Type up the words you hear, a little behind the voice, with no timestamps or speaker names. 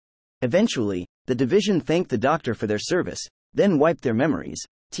Eventually, the division thanked the doctor for their service, then wiped their memories.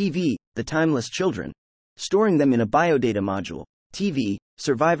 TV, the timeless children, storing them in a biodata module. TV,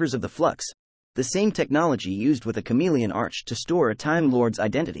 survivors of the flux, the same technology used with a chameleon arch to store a Time Lord's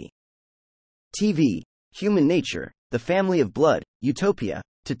identity. TV, human nature, the family of blood, utopia,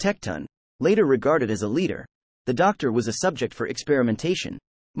 to Tecton, later regarded as a leader. The doctor was a subject for experimentation,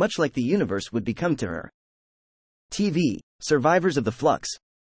 much like the universe would become to her. TV, survivors of the flux.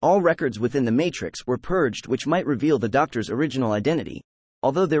 All records within the Matrix were purged which might reveal the doctor's original identity,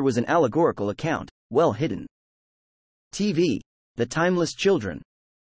 although there was an allegorical account, well hidden. TV, the timeless children,